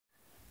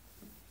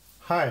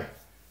Hi,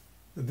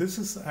 this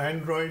is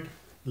Android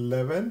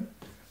 11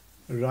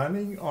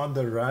 running on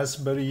the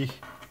Raspberry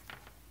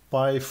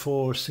Pi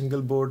 4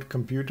 single board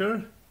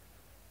computer.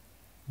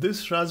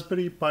 This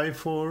Raspberry Pi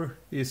 4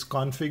 is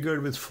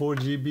configured with 4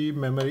 GB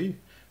memory,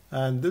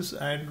 and this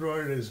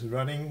Android is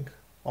running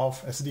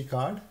off SD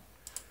card.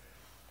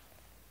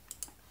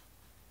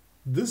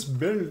 This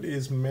build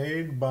is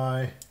made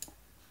by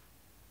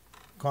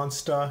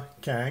Consta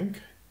Kang.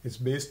 It's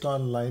based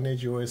on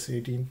Lineage OS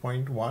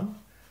 18.1.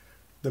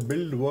 The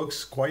build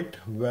works quite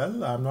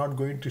well. I'm not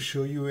going to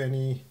show you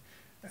any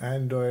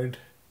Android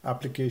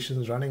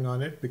applications running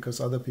on it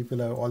because other people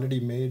have already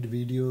made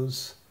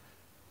videos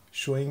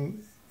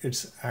showing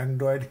its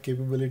Android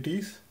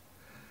capabilities.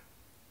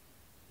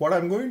 What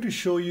I'm going to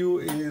show you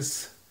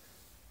is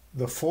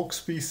the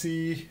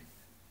VOLKSPC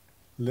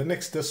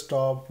Linux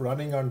desktop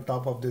running on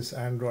top of this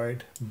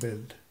Android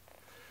build.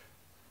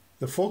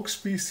 The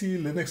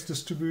VOLKSPC Linux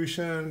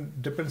distribution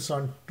depends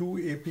on two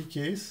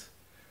APKs.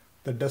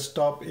 The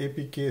desktop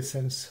APK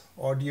sends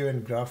audio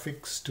and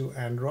graphics to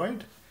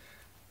Android,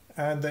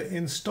 and the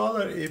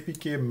installer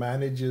APK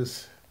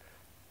manages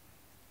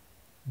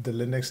the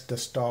Linux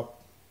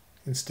desktop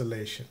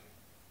installation.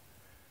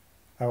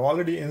 I've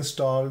already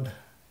installed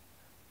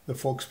the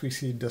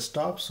VOLKSPC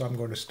desktop, so I'm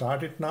going to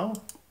start it now.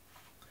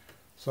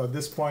 So at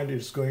this point,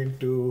 it's going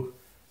to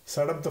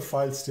set up the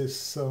file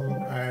system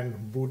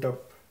and boot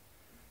up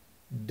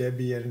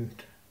Debian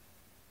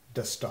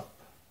desktop.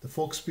 The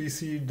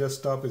VOLKSPC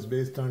desktop is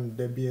based on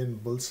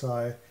Debian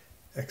Bullseye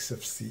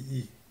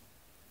XFCE.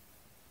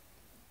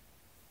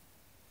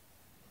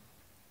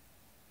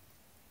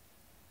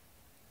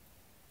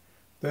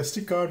 The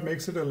SD card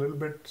makes it a little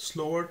bit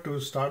slower to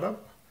start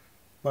up,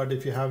 but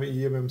if you have an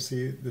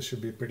eMMC, this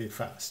should be pretty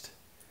fast.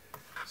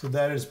 So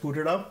there it's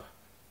booted up.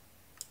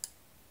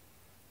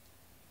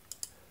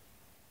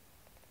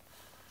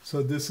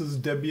 So this is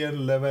Debian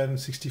 11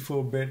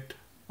 64-bit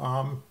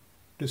ARM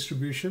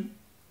distribution.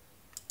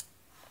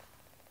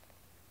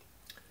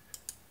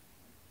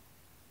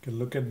 You can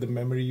look at the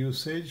memory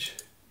usage.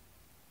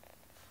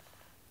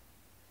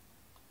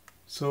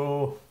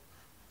 So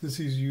this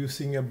is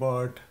using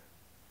about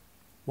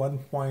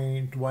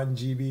 1.1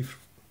 GB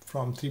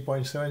from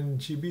 3.7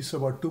 GB, so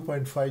about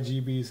 2.5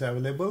 GB is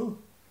available.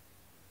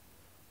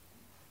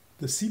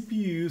 The CPU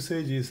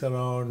usage is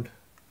around,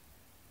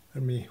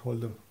 let me hold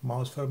the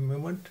mouse for a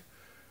moment,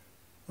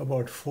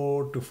 about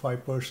 4 to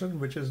 5%,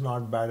 which is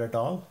not bad at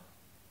all.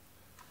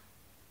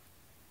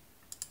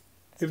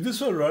 If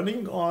this were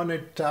running on a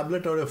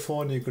tablet or a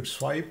phone, you could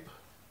swipe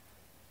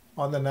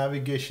on the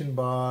navigation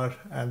bar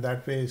and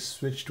that way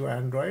switch to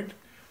Android.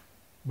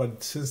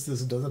 But since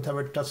this doesn't have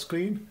a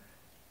touchscreen,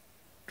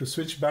 to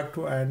switch back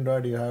to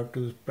Android, you have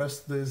to press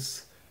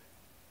this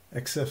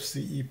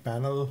XFCE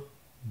panel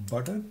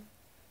button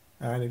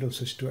and it will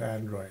switch to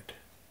Android.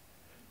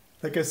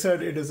 Like I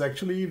said, it is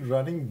actually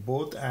running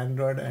both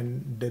Android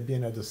and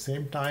Debian at the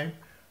same time,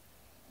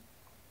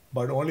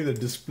 but only the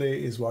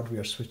display is what we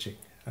are switching.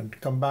 And to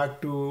come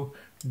back to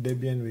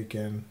Debian, we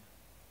can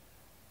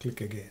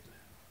click again.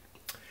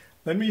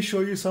 Let me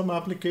show you some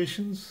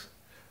applications.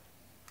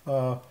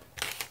 The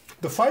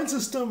file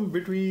system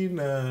between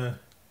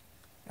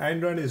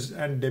Android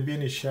and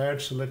Debian is shared.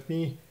 So let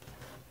me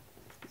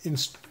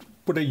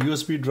put a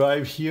USB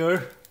drive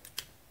here.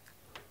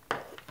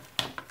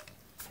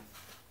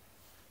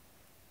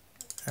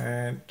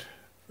 And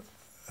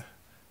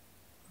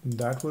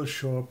that will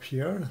show up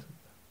here.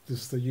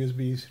 This is the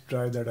USB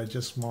drive that I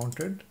just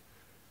mounted.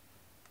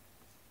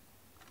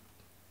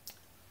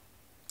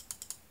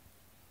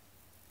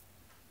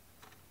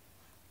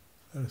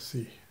 Let's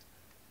see.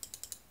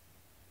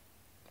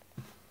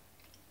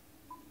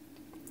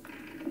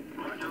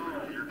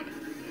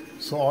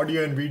 So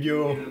audio and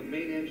video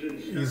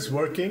is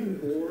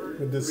working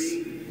with this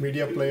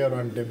media player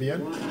on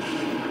Debian.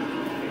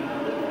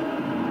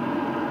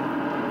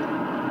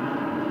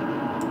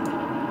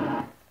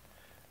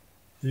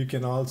 You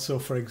can also,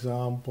 for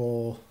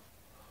example,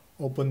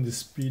 open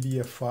this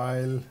PDF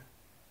file .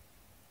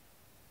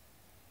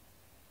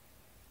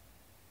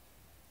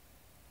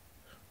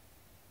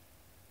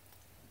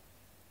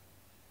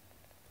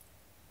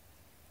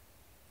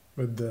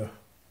 With the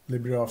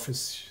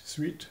LibreOffice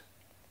suite.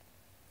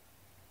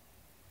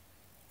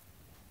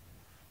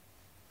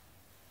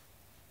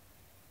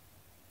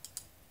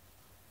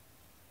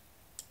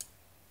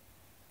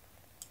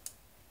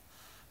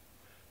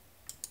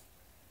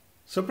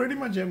 So pretty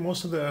much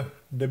most of the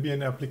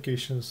Debian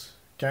applications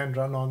can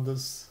run on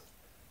this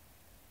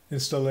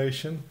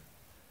installation.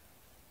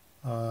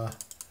 Again,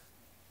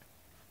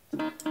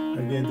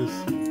 this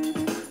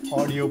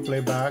audio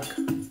playback.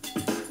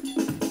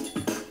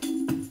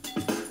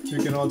 You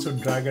can also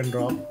drag and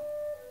drop.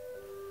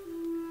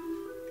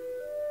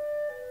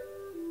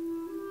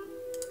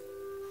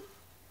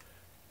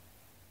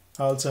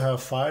 I also have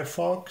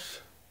Firefox.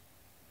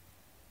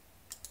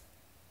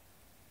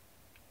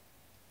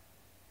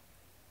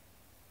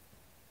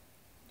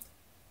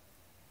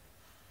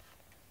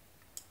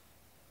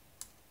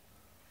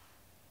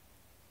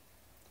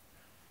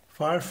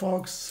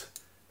 Firefox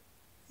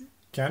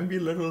can be a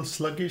little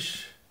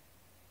sluggish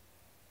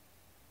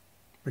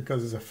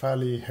because it's a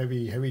fairly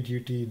heavy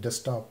duty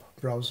desktop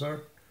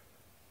browser.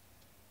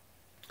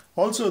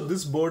 Also,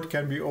 this board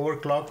can be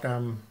overclocked.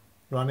 I'm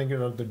running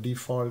it at the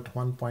default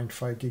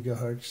 1.5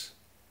 gigahertz.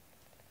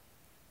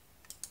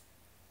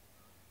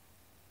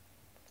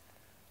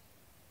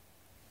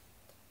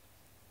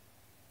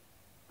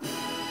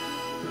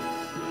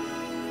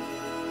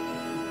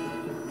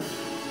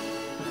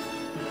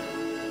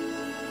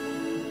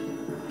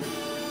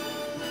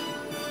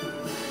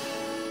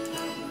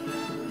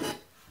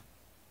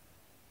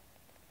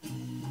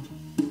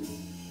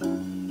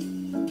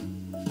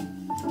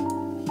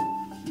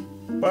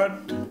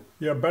 But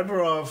you're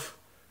better off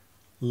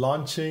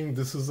launching.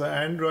 This is the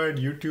Android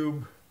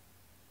YouTube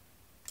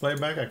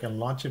playback. I can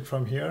launch it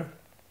from here.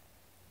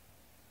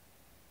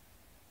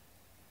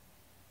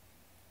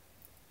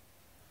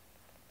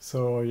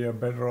 So you're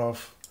better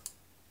off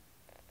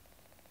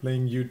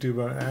playing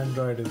YouTube on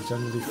Android. Is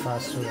generally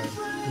faster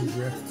and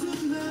easier.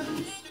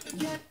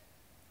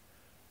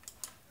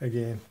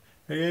 Again,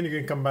 you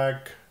can come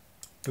back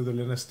to the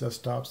Linux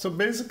desktop. So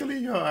basically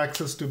you have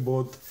access to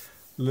both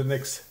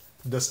Linux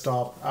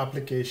desktop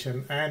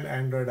application and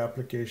Android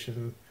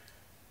application.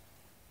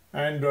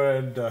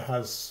 Android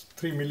has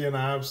 3 million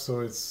apps,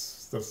 so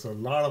there's a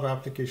lot of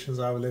applications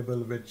available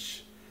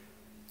which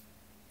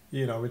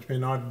may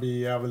not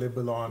be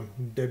available on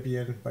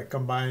Debian.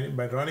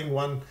 By running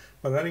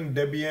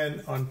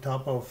Debian on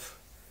top of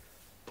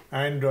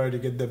Android, you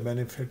get the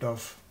benefit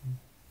of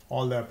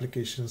all the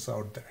applications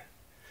out there.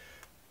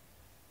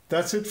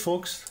 That's it,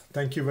 folks.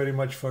 Thank you very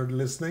much for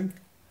listening.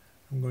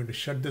 I'm going to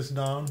shut this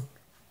down.